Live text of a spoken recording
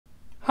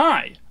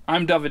Hi,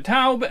 I'm David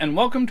Taub, and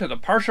welcome to the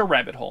Parshah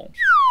Rabbit Hole,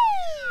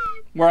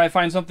 where I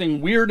find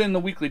something weird in the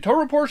weekly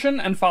Torah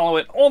portion and follow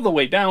it all the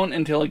way down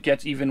until it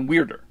gets even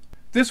weirder.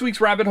 This week's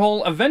rabbit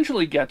hole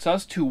eventually gets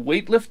us to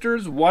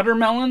weightlifters,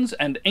 watermelons,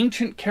 and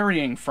ancient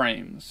carrying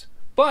frames.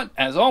 But,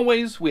 as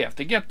always, we have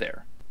to get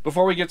there.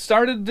 Before we get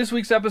started, this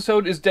week's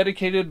episode is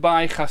dedicated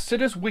by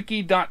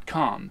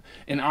ChasidusWiki.com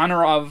in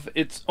honor of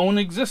its own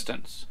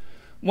existence.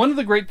 One of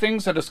the great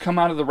things that has come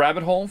out of the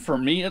rabbit hole, for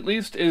me at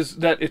least, is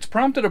that it's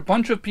prompted a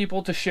bunch of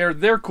people to share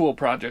their cool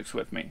projects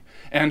with me.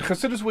 And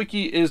Chassidus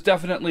Wiki is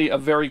definitely a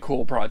very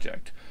cool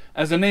project.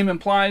 As the name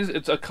implies,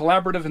 it's a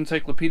collaborative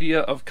encyclopedia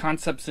of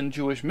concepts in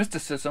Jewish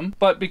mysticism,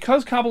 but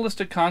because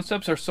Kabbalistic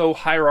concepts are so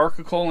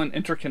hierarchical and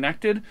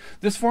interconnected,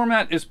 this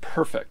format is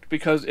perfect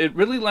because it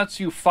really lets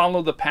you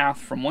follow the path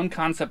from one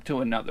concept to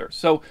another.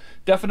 So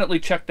definitely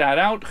check that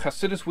out,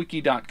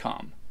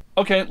 ChasidusWiki.com.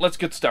 Okay, let's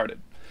get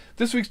started.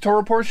 This week's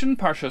Torah portion,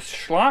 Parshah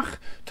Shlach,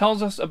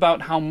 tells us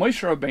about how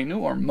Moshe Rabbeinu,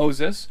 or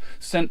Moses,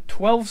 sent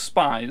 12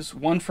 spies,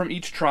 one from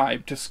each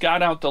tribe, to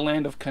scout out the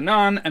land of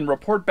Canaan and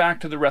report back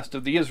to the rest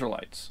of the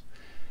Israelites.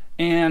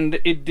 And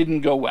it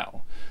didn't go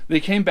well. They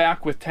came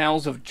back with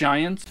tales of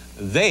giants.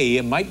 They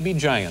might be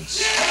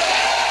giants.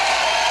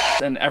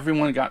 And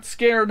everyone got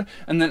scared,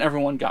 and then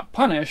everyone got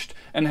punished,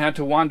 and had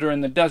to wander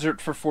in the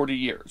desert for 40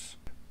 years.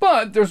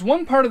 But there's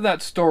one part of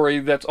that story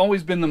that's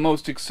always been the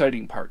most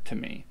exciting part to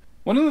me.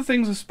 One of the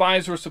things the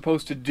spies were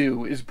supposed to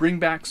do is bring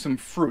back some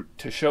fruit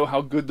to show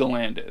how good the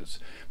land is,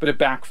 but it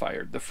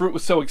backfired. The fruit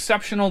was so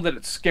exceptional that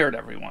it scared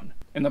everyone.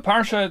 In the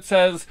Parshah it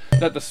says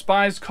that the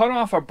spies cut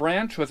off a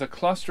branch with a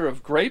cluster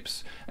of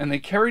grapes, and they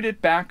carried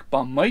it back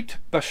b'mait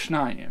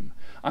b'shnayim,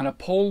 on a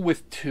pole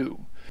with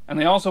two. And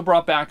they also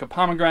brought back a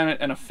pomegranate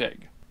and a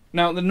fig.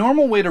 Now, the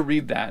normal way to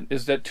read that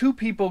is that two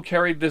people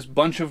carried this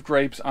bunch of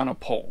grapes on a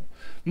pole.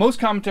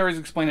 Most commentaries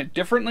explain it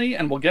differently,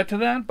 and we'll get to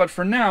that, but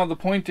for now, the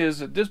point is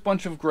that this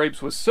bunch of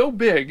grapes was so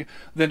big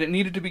that it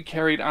needed to be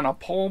carried on a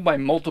pole by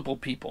multiple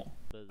people.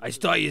 I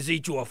start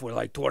each off with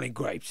like 20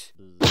 grapes.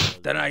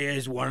 Then I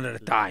use one at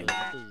a time.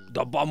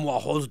 The bum who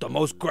holds the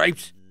most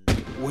grapes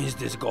wins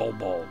this gold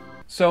bowl.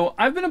 So,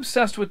 I've been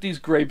obsessed with these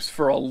grapes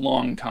for a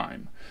long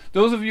time.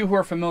 Those of you who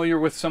are familiar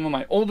with some of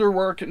my older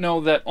work know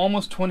that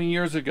almost 20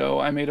 years ago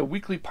I made a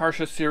weekly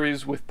Parshah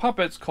series with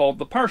puppets called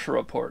the Parshah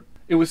Report.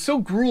 It was so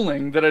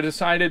grueling that I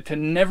decided to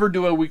never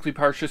do a weekly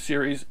Parshah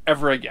series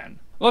ever again.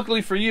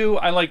 Luckily for you,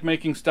 I like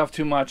making stuff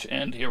too much,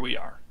 and here we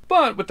are.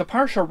 But with the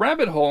Parshah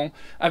Rabbit Hole,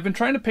 I've been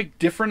trying to pick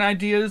different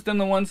ideas than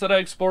the ones that I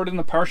explored in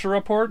the Parshah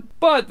Report,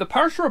 but the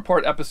Parshah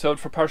Report episode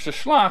for Parshah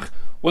Shlach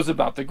was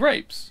about the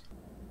grapes.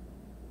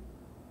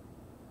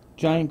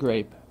 Giant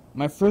grape.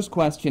 My first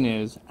question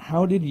is,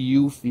 how did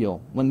you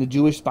feel when the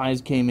Jewish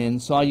spies came in,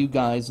 saw you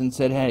guys, and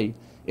said, hey,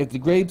 if the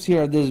grapes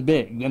here are this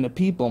big, then the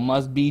people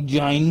must be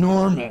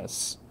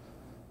ginormous?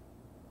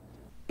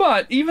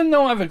 But even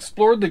though I've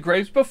explored the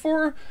grapes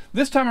before,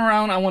 this time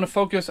around I want to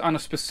focus on a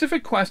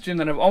specific question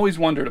that I've always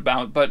wondered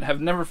about but have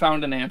never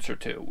found an answer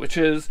to, which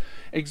is,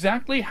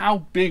 exactly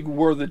how big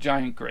were the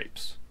giant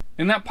grapes?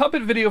 In that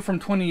puppet video from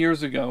 20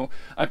 years ago,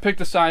 I picked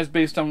a size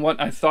based on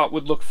what I thought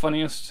would look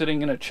funniest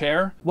sitting in a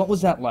chair. What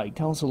was that like?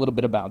 Tell us a little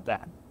bit about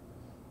that.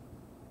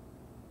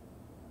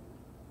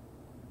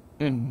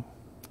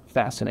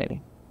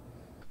 Fascinating.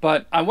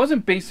 But I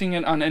wasn't basing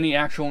it on any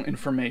actual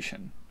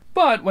information.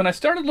 But when I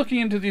started looking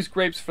into these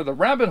grapes for the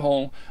rabbit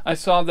hole, I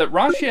saw that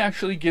Rashi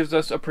actually gives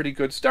us a pretty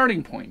good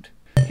starting point.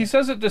 He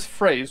says that this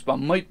phrase,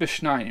 b'mait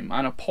b'shnayim,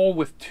 on a pole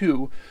with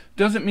two,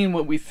 doesn't mean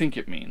what we think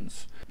it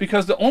means.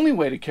 Because the only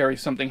way to carry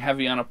something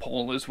heavy on a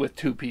pole is with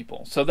two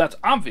people, so that's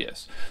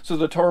obvious, so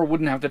the Torah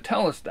wouldn't have to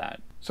tell us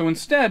that. So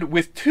instead,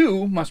 with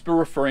two must be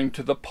referring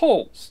to the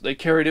poles. They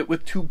carried it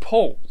with two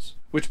poles,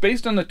 which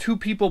based on the 2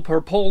 people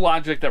per pole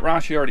logic that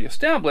Rashi already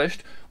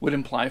established, would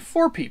imply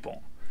 4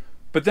 people.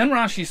 But then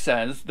Rashi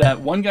says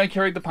that one guy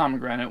carried the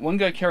pomegranate, one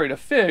guy carried a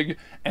fig,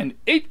 and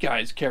 8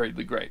 guys carried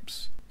the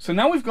grapes. So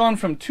now we've gone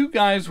from 2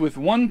 guys with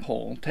 1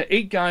 pole to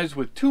 8 guys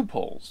with 2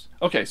 poles.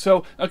 Okay,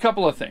 so a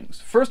couple of things.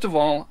 First of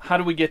all, how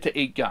do we get to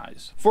 8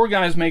 guys? 4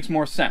 guys makes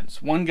more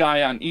sense, 1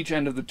 guy on each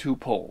end of the 2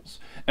 poles.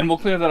 And we'll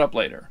clear that up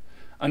later.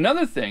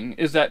 Another thing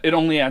is that it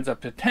only adds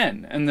up to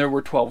 10, and there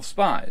were 12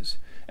 spies.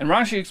 And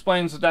Rashi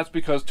explains that that's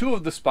because 2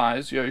 of the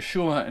spies,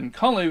 Yeshua and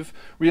Kalev,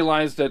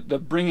 realized that the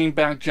bringing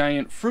back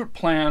giant fruit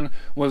plan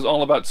was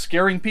all about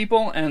scaring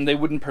people and they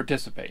wouldn't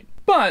participate.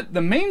 But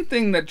the main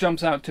thing that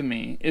jumps out to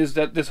me is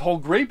that this whole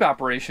grape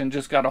operation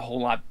just got a whole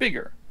lot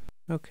bigger.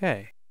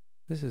 Okay,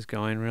 this is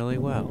going really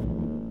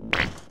well.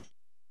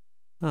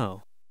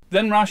 Oh.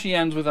 Then Rashi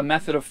ends with a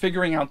method of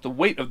figuring out the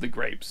weight of the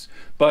grapes,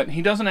 but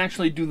he doesn't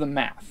actually do the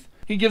math.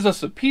 He gives us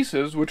the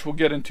pieces, which we'll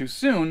get into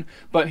soon,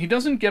 but he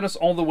doesn't get us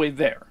all the way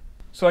there.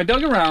 So I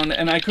dug around,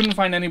 and I couldn't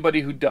find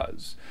anybody who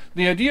does.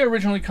 The idea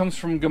originally comes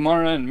from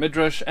Gemara and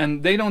Midrash,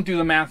 and they don't do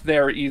the math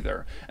there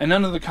either, and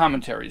none of the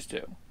commentaries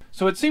do.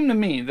 So it seemed to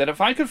me that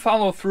if I could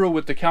follow through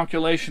with the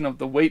calculation of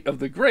the weight of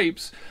the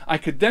grapes, I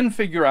could then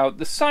figure out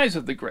the size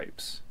of the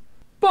grapes.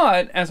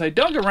 But as I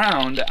dug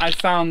around, I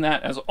found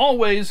that, as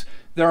always,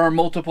 There are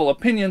multiple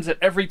opinions at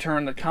every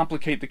turn that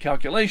complicate the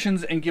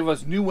calculations and give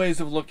us new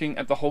ways of looking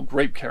at the whole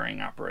grape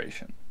carrying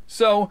operation.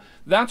 So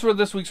that's where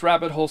this week's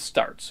rabbit hole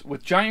starts,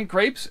 with giant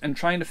grapes and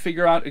trying to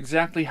figure out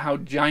exactly how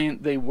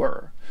giant they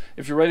were.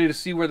 If you're ready to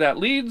see where that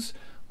leads,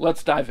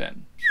 let's dive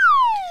in.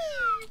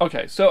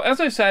 Okay, so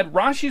as I said,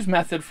 Rashi's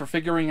method for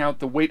figuring out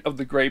the weight of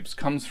the grapes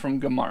comes from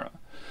Gemara.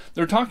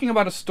 They're talking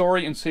about a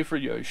story in Sefer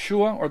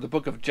Yehoshua, or the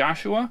book of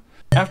Joshua.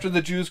 After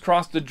the Jews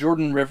crossed the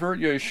Jordan River,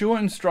 Yehoshua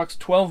instructs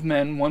 12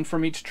 men, one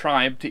from each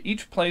tribe, to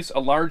each place a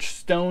large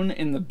stone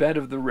in the bed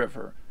of the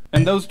river.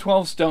 And those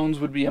 12 stones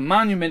would be a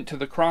monument to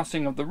the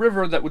crossing of the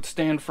river that would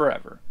stand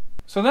forever.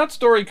 So that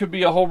story could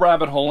be a whole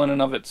rabbit hole in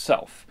and of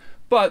itself.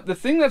 But the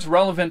thing that's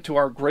relevant to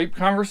our grape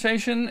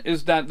conversation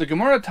is that the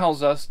Gemara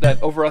tells us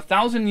that over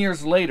 1,000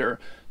 years later,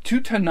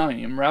 two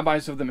Tanaim,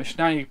 rabbis of the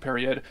Mishnaic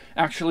period,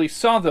 actually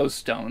saw those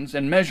stones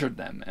and measured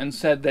them, and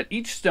said that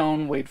each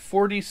stone weighed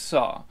 40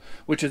 sah,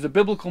 which is a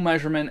biblical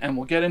measurement, and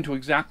we'll get into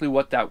exactly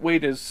what that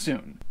weight is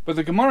soon. But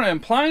the Gemara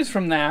implies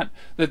from that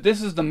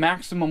this is the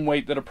maximum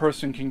weight that a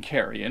person can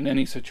carry in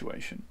any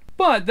situation.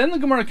 But then the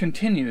Gemara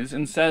continues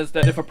and says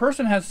that if a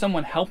person has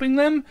someone helping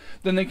them,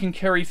 then they can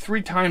carry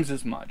 3 times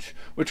as much,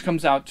 which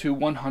comes out to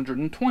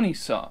 120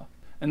 sah.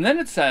 And then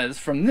it says,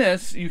 from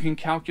this, you can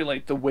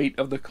calculate the weight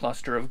of the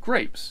cluster of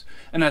grapes.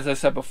 And as I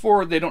said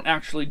before, they don't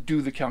actually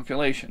do the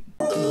calculation.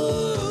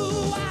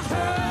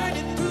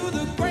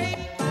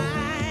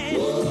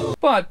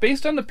 But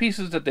based on the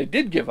pieces that they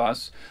did give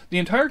us, the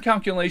entire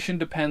calculation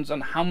depends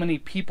on how many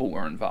people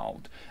were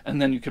involved,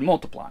 and then you can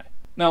multiply.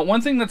 Now,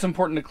 one thing that's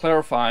important to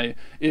clarify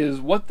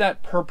is what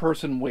that per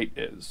person weight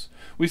is.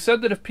 We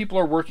said that if people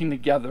are working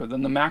together,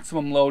 then the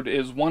maximum load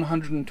is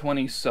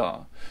 120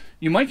 sah.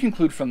 You might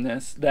conclude from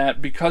this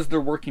that because they're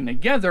working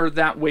together,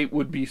 that weight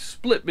would be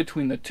split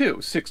between the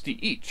two, 60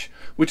 each,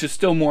 which is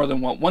still more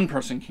than what one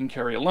person can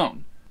carry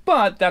alone.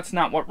 But that's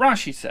not what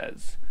Rashi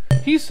says.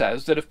 He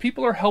says that if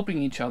people are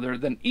helping each other,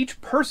 then each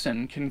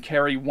person can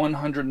carry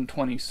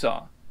 120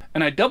 sah.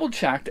 And I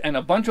double-checked, and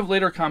a bunch of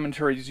later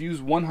commentaries use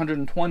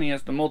 120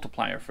 as the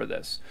multiplier for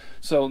this.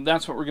 So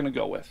that's what we're going to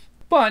go with.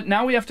 But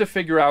now we have to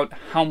figure out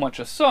how much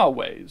a sah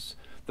weighs.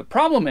 The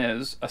problem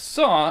is, a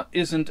sah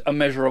isn't a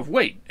measure of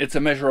weight, it's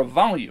a measure of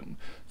volume.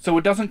 So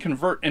it doesn't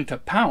convert into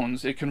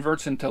pounds, it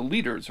converts into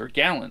liters or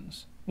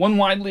gallons. One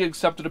widely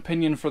accepted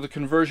opinion for the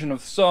conversion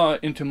of sah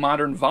into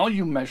modern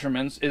volume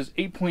measurements is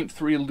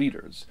 8.3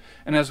 liters.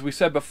 And as we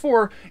said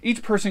before,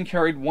 each person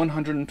carried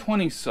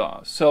 120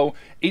 sah, so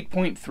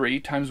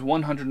 8.3 times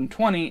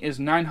 120 is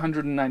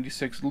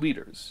 996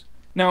 liters.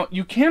 Now,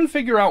 you can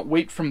figure out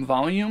weight from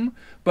volume,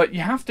 but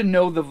you have to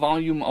know the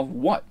volume of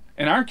what.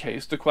 In our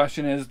case, the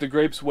question is, the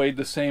grapes weighed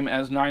the same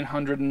as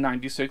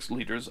 996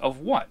 liters of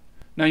what?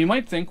 Now you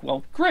might think,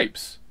 well,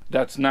 grapes.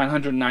 That's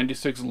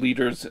 996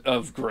 liters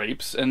of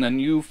grapes, and then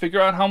you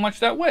figure out how much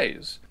that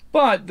weighs.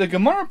 But the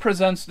Gemara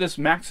presents this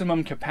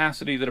maximum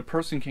capacity that a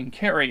person can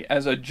carry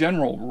as a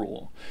general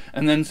rule,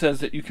 and then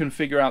says that you can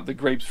figure out the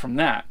grapes from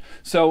that.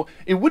 So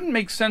it wouldn't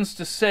make sense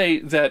to say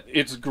that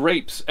it's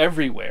grapes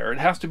everywhere. It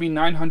has to be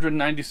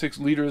 996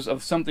 liters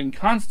of something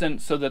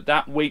constant so that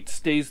that weight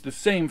stays the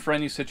same for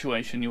any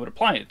situation you would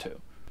apply it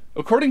to.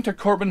 According to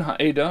Korban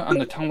Ha'eda on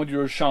the Talmud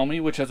Yerushalmi,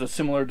 which has a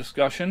similar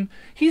discussion,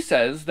 he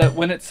says that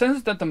when it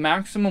says that the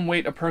maximum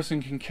weight a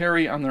person can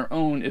carry on their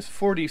own is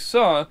 40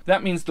 sah,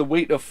 that means the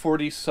weight of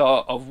 40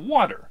 sah of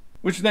water,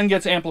 which then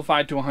gets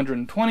amplified to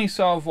 120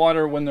 sah of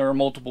water when there are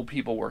multiple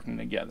people working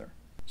together.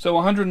 So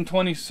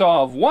 120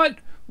 sah of what?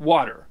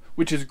 Water.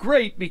 Which is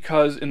great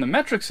because in the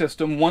metric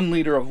system, 1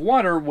 liter of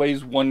water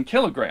weighs 1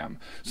 kilogram.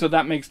 So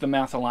that makes the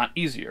math a lot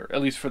easier,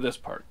 at least for this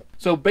part.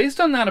 So based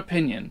on that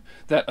opinion,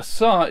 that a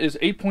sah is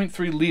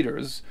 8.3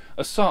 liters,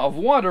 a sah of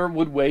water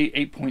would weigh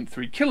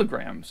 8.3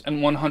 kilograms,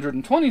 and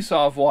 120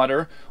 sah of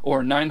water,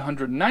 or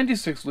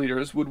 996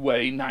 liters, would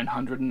weigh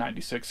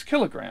 996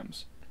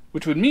 kilograms.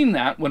 Which would mean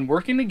that, when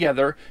working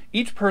together,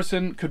 each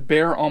person could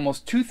bear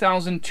almost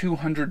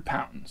 2,200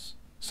 pounds.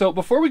 So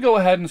before we go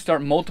ahead and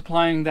start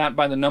multiplying that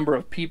by the number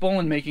of people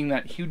and making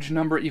that huge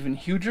number even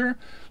huger,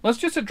 let's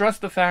just address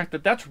the fact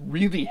that that's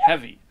really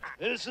heavy.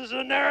 This is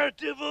a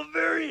narrative of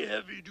very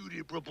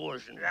heavy-duty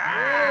proportions.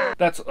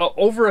 That's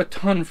over a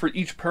ton for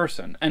each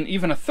person, and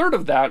even a third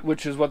of that,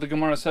 which is what the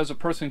Gemara says a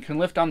person can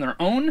lift on their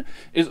own,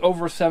 is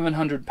over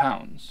 700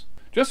 pounds.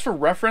 Just for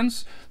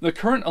reference, the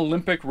current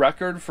Olympic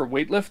record for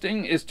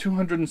weightlifting is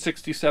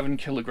 267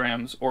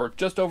 kilograms, or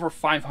just over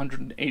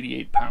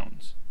 588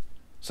 pounds.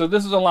 So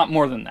this is a lot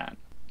more than that.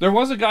 There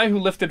was a guy who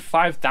lifted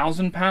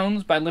 5,000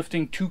 pounds by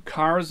lifting 2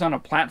 cars on a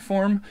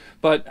platform,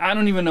 but I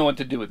don't even know what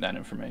to do with that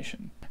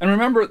information. And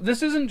remember,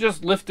 this isn't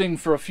just lifting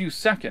for a few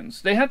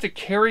seconds. They had to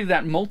carry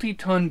that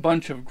multi-ton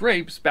bunch of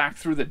grapes back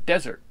through the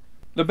desert.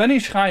 The Ben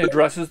Ish Chai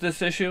addresses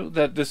this issue,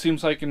 that this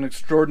seems like an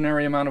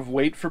extraordinary amount of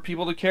weight for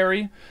people to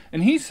carry,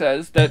 and he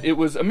says that it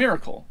was a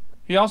miracle.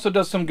 He also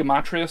does some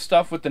gematria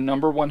stuff with the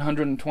number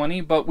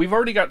 120, but we've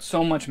already got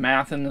so much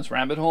math in this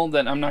rabbit hole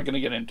that I'm not going to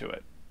get into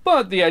it.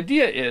 But the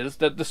idea is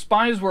that the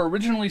spies were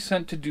originally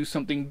sent to do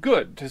something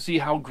good, to see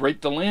how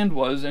great the land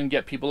was and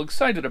get people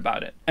excited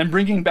about it. And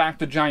bringing back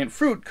the giant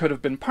fruit could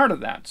have been part of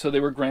that, so they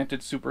were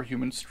granted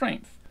superhuman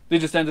strength. They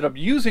just ended up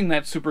using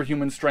that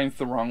superhuman strength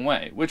the wrong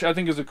way, which I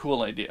think is a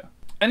cool idea.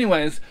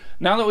 Anyways,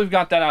 now that we've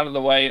got that out of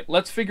the way,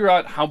 let's figure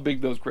out how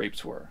big those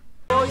grapes were.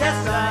 Oh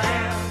yes I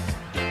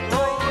am.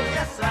 Oh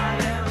yes I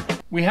am.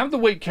 We have the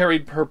weight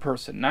carried per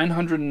person,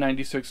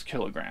 996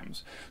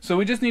 kilograms. So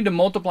we just need to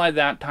multiply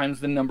that times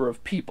the number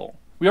of people.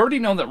 We already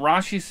know that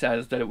Rashi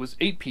says that it was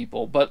 8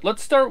 people, but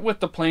let's start with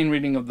the plain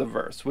reading of the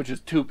verse, which is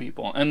 2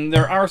 people, and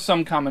there are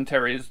some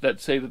commentaries that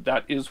say that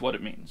that is what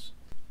it means.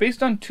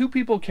 Based on 2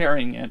 people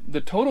carrying it, the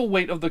total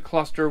weight of the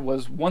cluster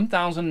was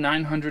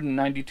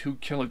 1,992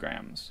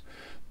 kilograms.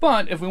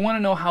 But if we want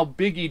to know how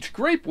big each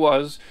grape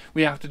was,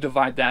 we have to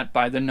divide that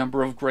by the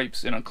number of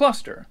grapes in a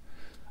cluster.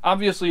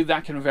 Obviously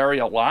that can vary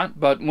a lot,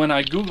 but when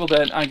I googled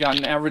it, I got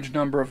an average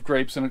number of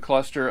grapes in a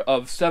cluster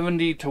of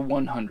 70 to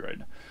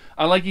 100.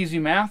 I like easy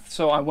math,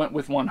 so I went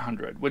with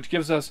 100, which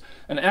gives us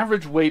an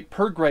average weight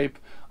per grape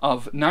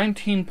of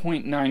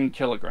 19.9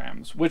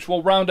 kilograms, which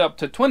will round up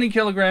to 20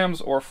 kilograms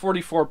or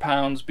 44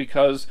 pounds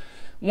because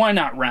why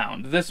not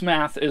round? This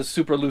math is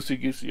super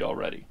loosey-goosey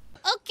already.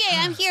 Okay,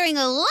 I'm hearing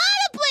a lot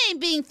of blame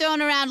being thrown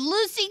around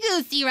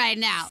loosey-goosey right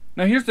now.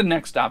 Now here's the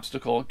next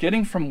obstacle,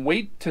 getting from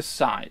weight to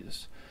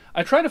size.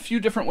 I tried a few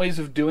different ways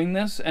of doing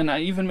this, and I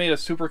even made a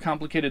super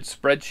complicated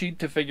spreadsheet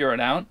to figure it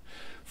out.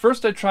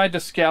 First, I tried to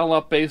scale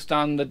up based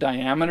on the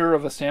diameter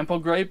of a sample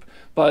grape,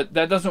 but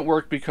that doesn't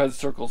work because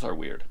circles are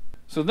weird.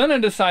 So then I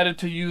decided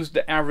to use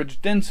the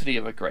average density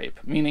of a grape,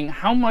 meaning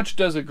how much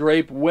does a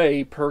grape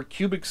weigh per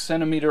cubic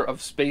centimeter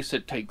of space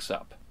it takes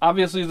up.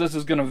 Obviously this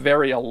is going to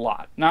vary a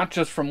lot, not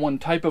just from one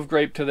type of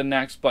grape to the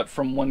next, but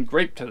from one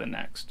grape to the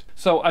next.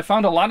 So I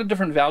found a lot of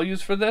different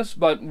values for this,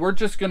 but we're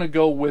just going to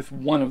go with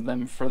one of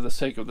them for the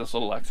sake of this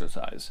little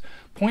exercise.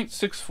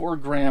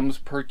 0.64 grams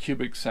per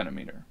cubic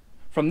centimeter.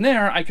 From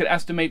there, I could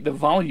estimate the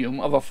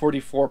volume of a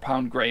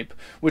 44-pound grape,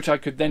 which I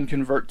could then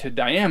convert to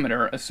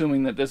diameter,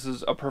 assuming that this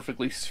is a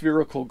perfectly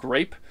spherical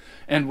grape.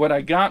 And what I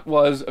got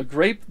was a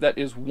grape that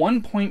is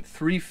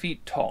 1.3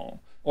 feet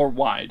tall. Or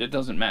wide, it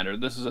doesn't matter.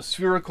 This is a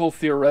spherical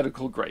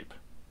theoretical grape.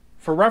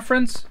 For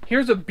reference,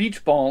 here's a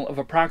beach ball of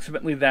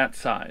approximately that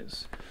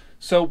size.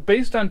 So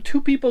based on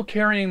 2 people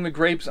carrying the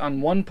grapes on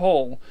one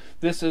pole,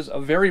 this is a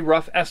very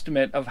rough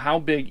estimate of how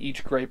big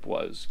each grape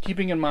was,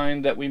 keeping in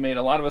mind that we made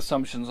a lot of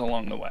assumptions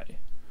along the way.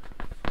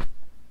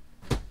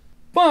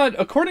 But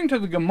according to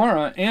the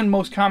Gemara and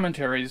most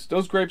commentaries,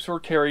 those grapes were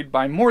carried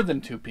by more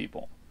than 2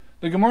 people.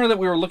 The Gemara that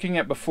we were looking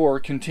at before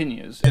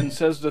continues and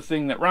says the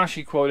thing that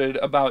Rashi quoted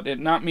about it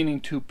not meaning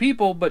 2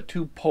 people, but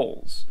 2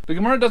 poles. The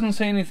Gemara doesn't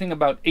say anything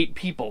about 8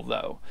 people,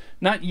 though.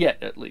 Not yet,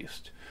 at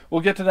least.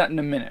 We'll get to that in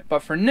a minute,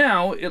 but for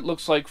now, it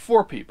looks like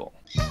 4 people.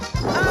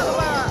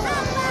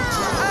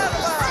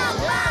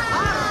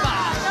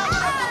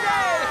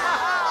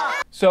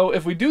 So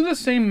if we do the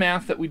same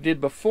math that we did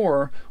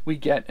before, we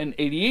get an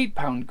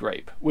 88-pound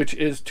grape, which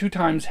is 2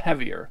 times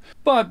heavier.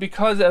 But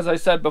because, as I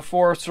said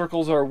before,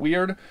 circles are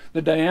weird,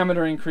 the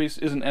diameter increase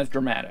isn't as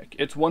dramatic.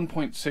 It's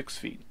 1.6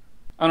 feet.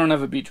 I don't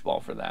have a beach ball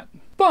for that.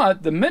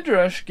 But the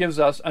Midrash gives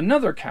us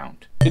another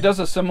count. It does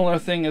a similar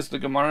thing as the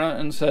Gemara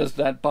and says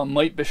that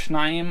b'mait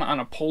b'shnayim on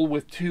a pole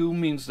with 2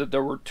 means that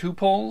there were 2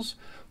 poles.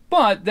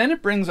 But then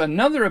it brings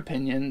another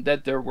opinion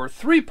that there were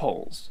 3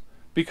 poles.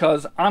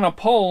 Because on a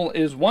pole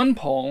is 1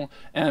 pole,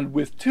 and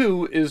with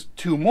 2 is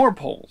 2 more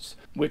poles,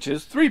 which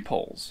is 3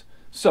 poles.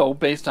 So,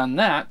 based on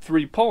that,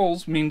 3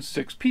 poles means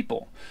 6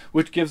 people,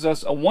 which gives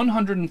us a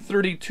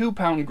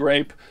 132-pound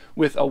grape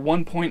with a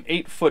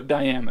 1.8-foot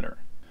diameter.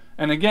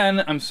 And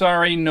again, I'm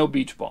sorry, no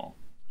beach ball.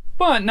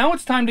 But now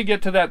it's time to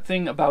get to that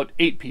thing about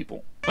 8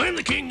 people. I'm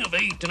the king of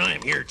 8, and I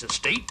am here to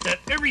state that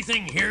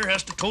everything here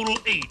has to total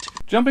 8.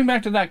 Jumping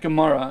back to that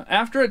Gemara,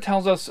 after it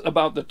tells us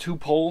about the 2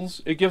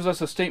 poles, it gives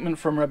us a statement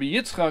from Rabbi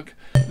Yitzchak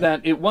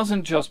that it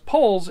wasn't just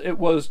poles, it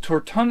was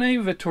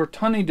tortane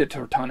v'tortane de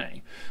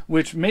tortane,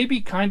 which maybe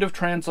kind of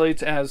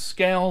translates as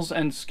scales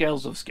and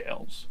scales of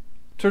scales.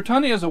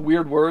 Tortane is a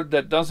weird word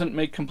that doesn't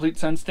make complete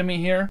sense to me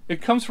here.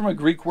 It comes from a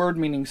Greek word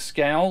meaning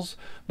scales,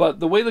 but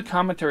the way the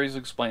commentaries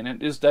explain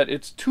it is that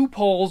it's 2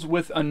 poles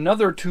with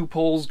another 2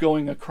 poles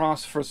going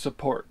across for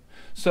support.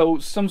 So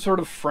some sort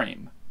of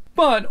frame.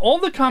 But all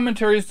the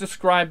commentaries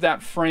describe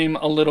that frame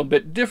a little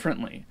bit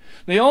differently.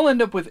 They all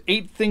end up with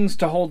 8 things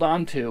to hold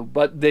on to,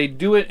 but they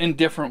do it in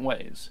different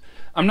ways.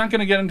 I'm not going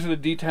to get into the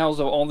details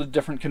of all the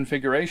different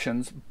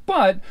configurations,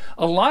 but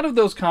a lot of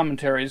those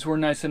commentaries were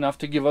nice enough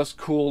to give us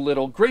cool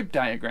little grape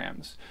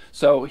diagrams.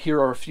 So here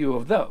are a few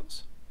of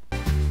those.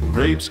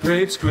 Grapes,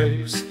 grapes,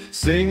 grapes,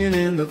 singing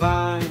in the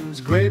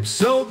vines. Grapes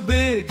so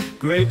big,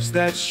 grapes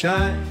that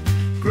shine.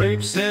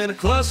 Grapes in a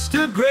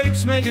cluster,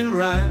 grapes making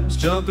rhymes.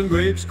 Jumping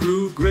grapes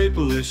grew,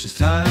 grape-alicious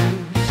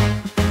time.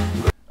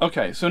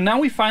 Okay, so now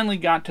we finally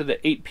got to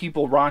the 8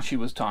 people Rashi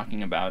was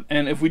talking about,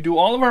 and if we do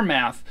all of our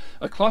math,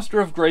 a cluster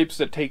of grapes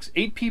that takes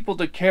 8 people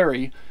to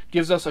carry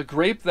gives us a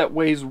grape that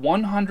weighs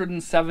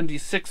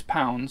 176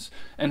 pounds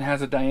and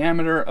has a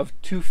diameter of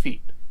 2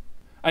 feet.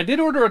 I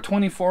did order a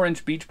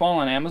 24-inch beach ball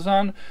on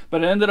Amazon,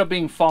 but it ended up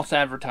being false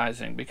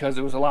advertising because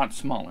it was a lot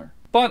smaller.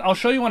 But I'll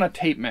show you on a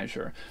tape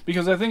measure,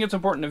 because I think it's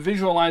important to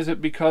visualize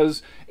it,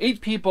 because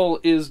 8 people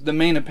is the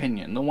main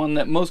opinion, the one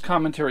that most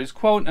commentaries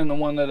quote and the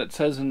one that it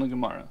says in the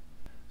Gemara.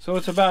 So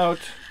it's about,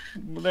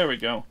 there we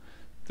go,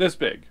 this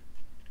big,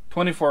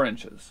 24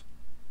 inches.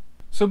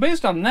 So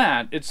based on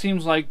that, it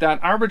seems like that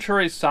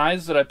arbitrary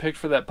size that I picked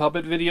for that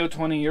puppet video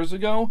 20 years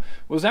ago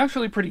was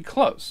actually pretty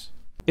close.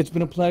 It's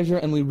been a pleasure,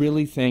 and we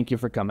really thank you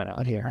for coming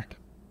out here.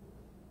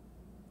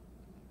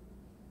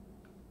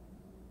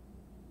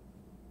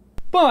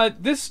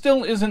 But this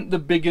still isn't the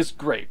biggest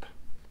grape.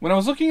 When I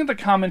was looking at the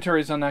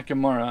commentaries on that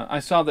Gemara,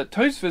 I saw that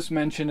Tosfos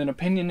mentioned an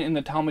opinion in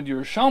the Talmud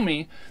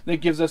Yerushalmi that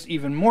gives us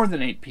even more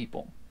than 8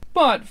 people.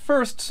 But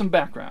first, some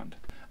background.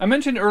 I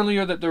mentioned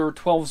earlier that there were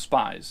 12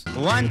 spies.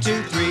 1,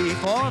 2, 3,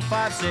 4,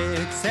 5,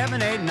 6, 7,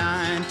 8,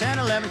 9, 10,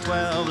 11,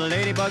 12. The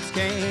ladybugs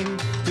came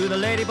to the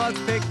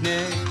ladybugs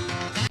picnic.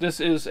 This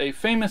is a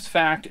famous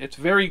fact, it's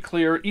very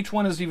clear, each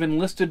one is even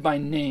listed by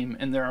name,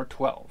 and there are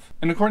 12.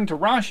 And according to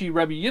Rashi,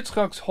 Rabbi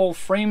Yitzchak's whole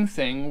frame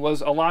thing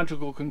was a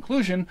logical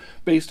conclusion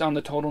based on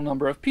the total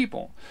number of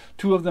people.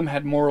 2 of them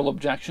had moral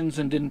objections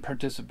and didn't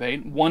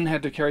participate, 1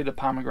 had to carry the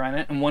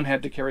pomegranate, and 1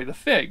 had to carry the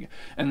fig,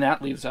 and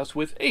that leaves us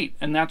with 8.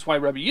 And that's why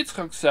Rabbi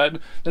Yitzchak said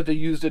that they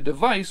used a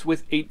device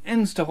with 8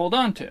 ends to hold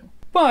on to.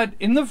 But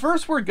in the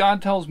verse where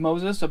God tells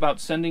Moses about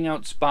sending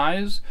out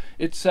spies,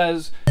 it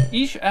says,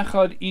 Ish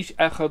echad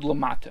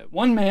lamate.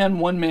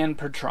 1 man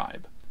per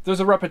tribe. There's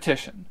a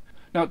repetition.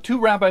 Now, 2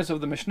 rabbis of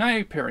the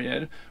Mishnaic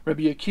period,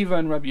 Rabbi Akiva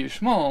and Rabbi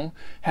Yishmael,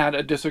 had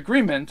a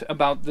disagreement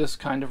about this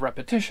kind of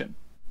repetition.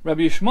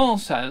 Rabbi Yishmael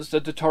says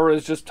that the Torah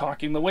is just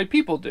talking the way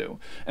people do,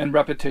 and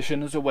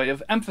repetition is a way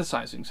of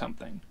emphasizing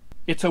something.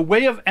 It's a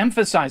way of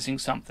emphasizing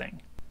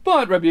something.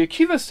 But Rabbi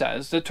Akiva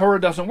says that Torah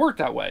doesn't work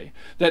that way,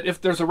 that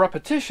if there's a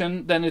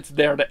repetition, then it's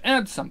there to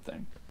add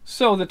something.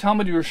 So the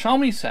Talmud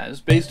Yerushalmi says,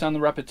 based on the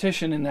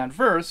repetition in that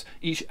verse,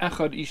 ish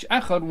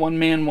echad, 1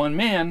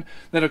 man,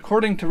 that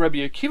according to Rabbi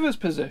Akiva's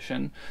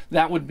position,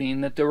 that would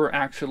mean that there were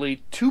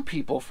actually 2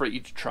 people for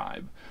each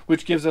tribe,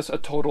 which gives us a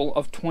total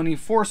of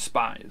 24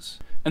 spies.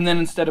 And then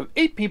instead of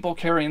 8 people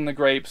carrying the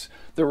grapes,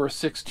 there were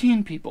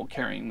 16 people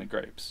carrying the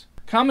grapes.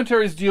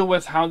 Commentaries deal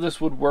with how this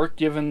would work,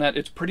 given that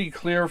it's pretty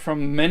clear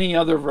from many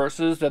other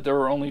verses that there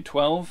were only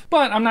 12,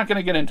 but I'm not going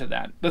to get into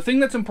that. The thing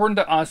that's important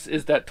to us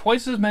is that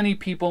twice as many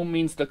people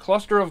means the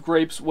cluster of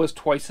grapes was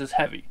twice as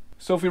heavy.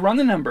 So if we run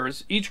the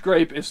numbers, each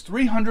grape is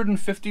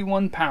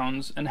 351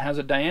 pounds and has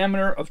a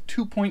diameter of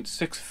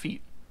 2.6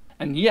 feet.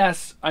 And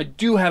yes, I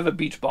do have a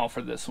beach ball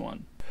for this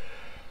one.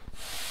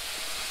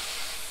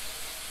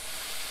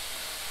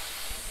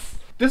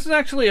 This is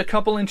actually a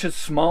couple inches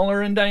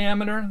smaller in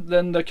diameter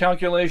than the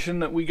calculation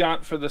that we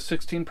got for the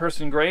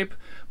 16-person grape,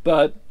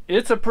 but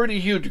it's a pretty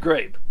huge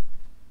grape.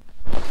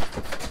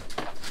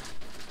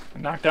 I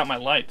knocked out my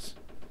lights.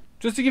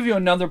 Just to give you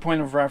another point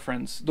of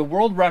reference, the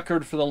world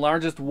record for the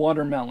largest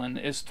watermelon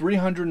is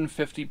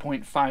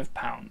 350.5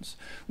 pounds,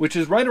 which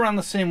is right around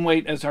the same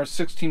weight as our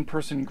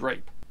 16-person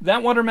grape.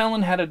 That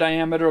watermelon had a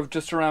diameter of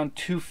just around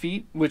 2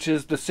 feet, which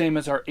is the same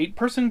as our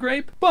 8-person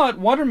grape, but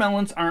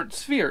watermelons aren't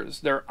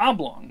spheres, they're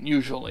oblong,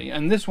 usually,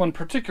 and this one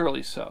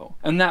particularly so.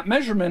 And that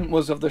measurement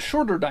was of the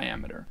shorter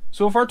diameter.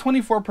 So if our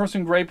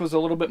 24-person grape was a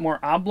little bit more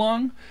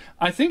oblong,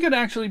 I think it'd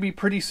actually be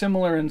pretty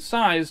similar in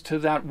size to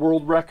that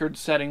world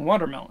record-setting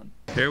watermelon.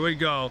 Here we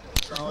go.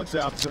 Oh, it's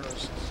out there.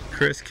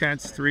 Chris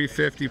Kent's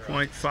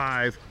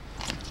 350.5.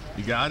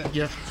 You got it?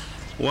 Yeah.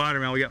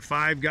 Watermelon. We got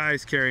 5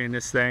 guys carrying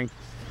this thing.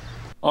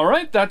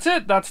 Alright, that's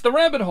it. That's the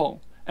rabbit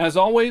hole. As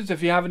always,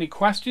 if you have any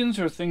questions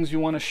or things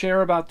you want to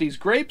share about these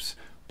grapes,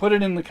 put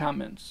it in the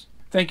comments.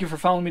 Thank you for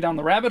following me down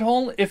the rabbit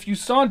hole. If you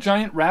saw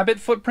giant rabbit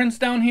footprints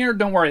down here,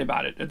 don't worry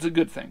about it. It's a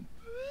good thing.